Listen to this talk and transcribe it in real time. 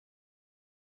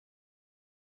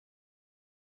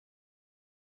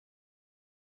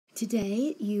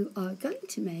Today you are going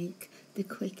to make the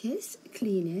quickest,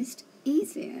 cleanest,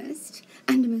 easiest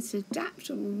and most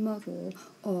adaptable model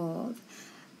of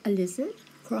a lizard,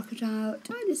 crocodile,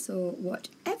 dinosaur,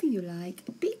 whatever you like,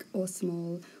 big or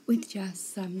small, with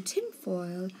just some tin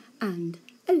foil and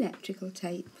electrical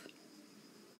tape.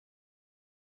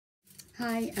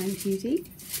 Hi, I'm Judy.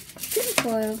 Tin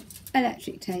foil,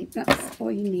 electric tape, that's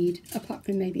all you need, apart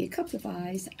from maybe a couple of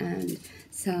eyes and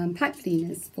some pipe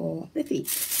cleaners for the feet.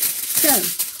 So,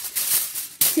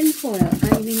 tin foil,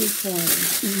 aluminium foil,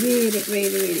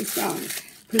 really strong,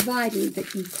 providing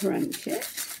that you crunch it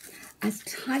as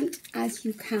tight as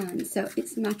you can. So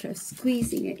it's a matter of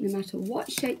squeezing it, no matter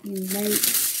what shape you make,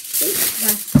 it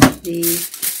has to be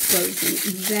frozen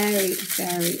very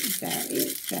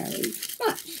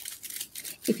much.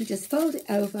 If you just fold it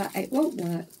over, it won't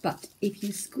work, but if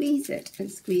you squeeze it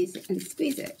and squeeze it and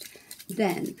squeeze it,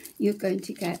 then you're going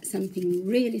to get something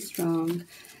really strong,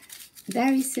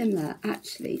 very similar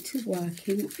actually to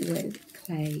working with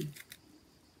clay.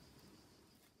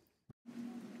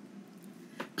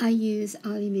 I use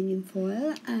aluminium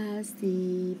foil as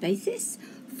the basis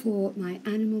for my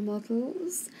animal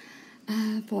models,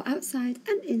 for outside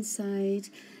and inside.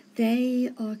 They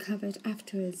are covered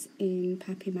afterwards in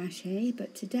papier-mâché,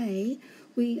 but today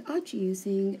we are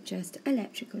using just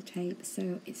electrical tape,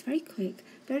 so it's very quick,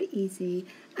 very easy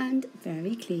and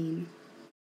very clean.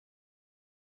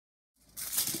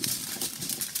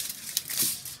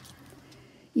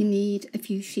 You need a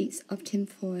few sheets of tin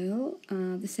foil,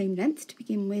 the same length to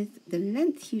begin with. The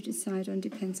length you decide on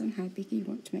depends on how big you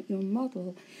want to make your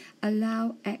model.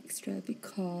 Allow extra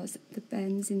because the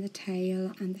bends in the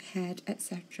tail and the head,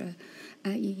 etc.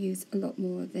 You use a lot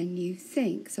more than you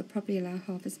think, so probably allow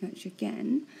half as much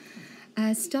again.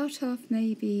 Start off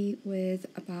maybe with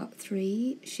about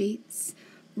 3 sheets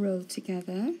rolled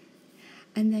together,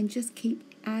 and then just keep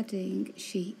adding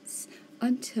sheets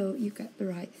until you get the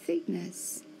right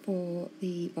thickness for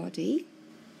the body.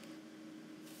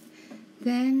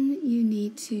 Then you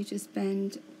need to just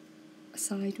bend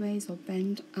sideways or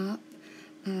bend up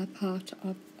part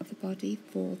of the body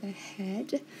for the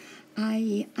head.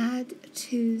 I add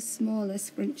 2 smaller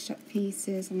scrunched up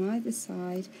pieces on either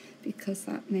side because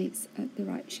that makes the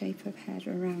right shape of head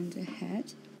around a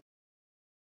head.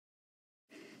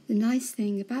 The nice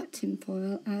thing about tin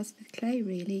foil, as with clay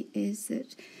really, is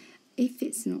that if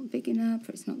it's not big enough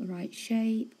or it's not the right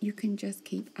shape, you can just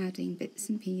keep adding bits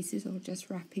and pieces or just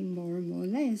wrapping more and more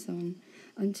layers on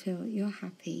until you're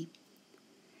happy.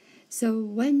 So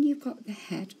when you've got the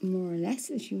head more or less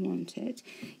as you want it,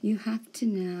 you have to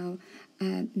now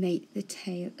make the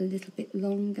tail a little bit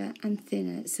longer and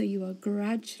thinner. So you are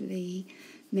gradually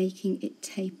making it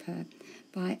taper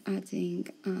by adding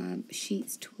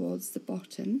sheets towards the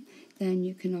bottom. Then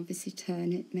you can obviously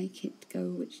turn it, make it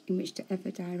go in whichever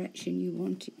direction you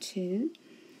want it to.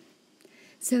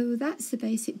 So that's the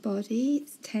basic body,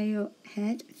 tail,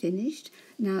 head finished.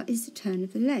 Now is the turn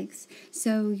of the legs.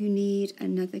 So you need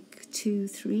another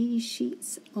 2-3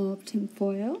 sheets of tin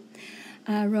foil,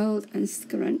 rolled and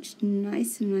scrunched,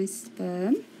 nice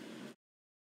firm.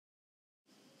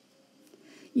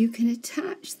 You can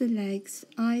attach the legs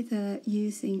either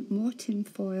using more tin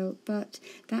foil, but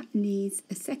that needs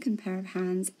a second pair of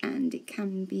hands and it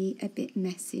can be a bit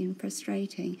messy and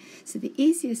frustrating. So the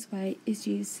easiest way is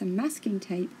use some masking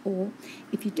tape, or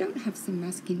if you don't have some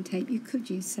masking tape, you could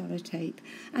use sellotape,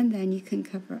 and then you can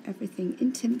cover everything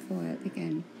in tin foil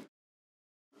again.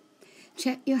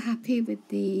 Check you're happy with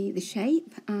the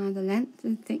shape, the length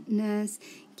and thickness.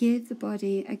 Give the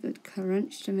body a good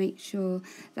crunch to make sure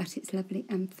that it's lovely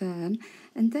and firm.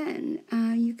 And then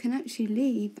you can actually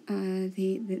leave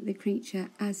the creature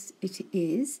as it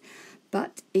is.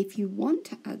 But if you want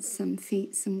to add some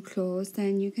feet, some claws,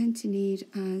 then you're going to need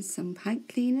some pipe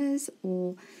cleaners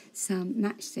or some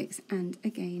matchsticks and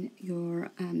again your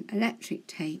electric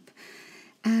tape.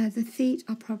 The feet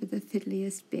are probably the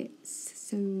fiddliest bits,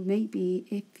 so maybe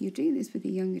if you do this with a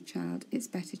younger child, it's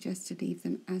better just to leave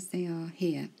them as they are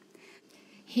here.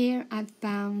 Here I've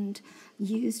bound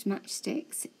used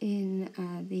matchsticks in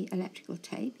the electrical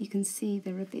tape. You can see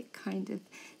they're a bit kind of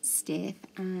stiff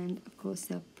and of course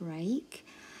they'll break.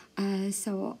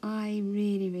 So I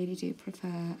really do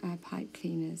prefer pipe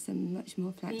cleaners. They're much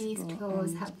more flexible. These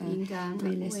claws have been done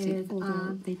realistic, with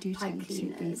although they do pipe tend to be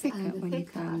cleaners, thicker when you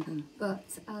grind them.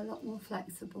 but a lot more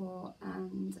flexible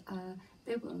and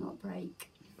they will not break.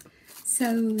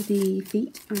 So the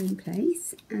feet are in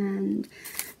place, and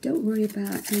don't worry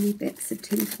about any bits of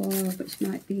tin foil which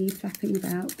might be flapping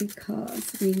about,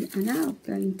 because we are now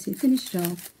going to finish it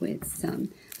off with some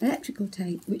electrical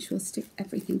tape which will stick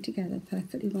everything together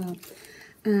perfectly well.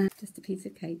 just a piece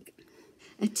of cake.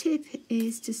 A tip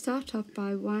is to start off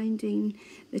by winding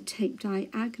the tape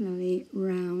diagonally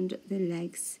round the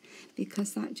legs,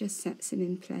 because that just sets them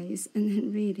in place, and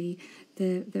then really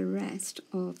the rest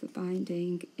of the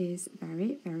binding is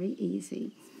very, very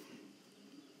easy.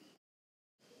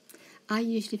 I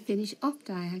usually finish off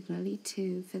diagonally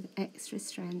too for the extra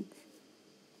strength.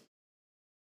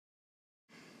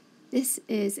 This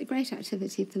is a great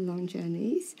activity for long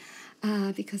journeys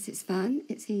because it's fun,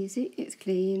 it's easy, it's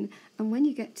clean, and when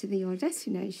you get to your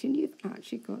destination, you've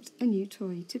actually got a new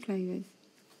toy to play with.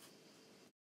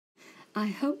 I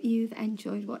hope you've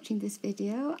enjoyed watching this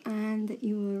video and that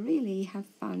you will really have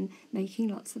fun making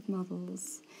lots of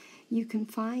models. You can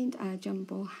find our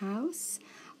Jumble House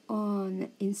on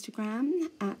Instagram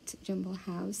at Jumble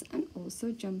House and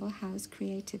also Jumble House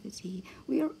Creativity.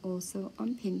 We are also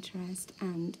on Pinterest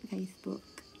and Facebook.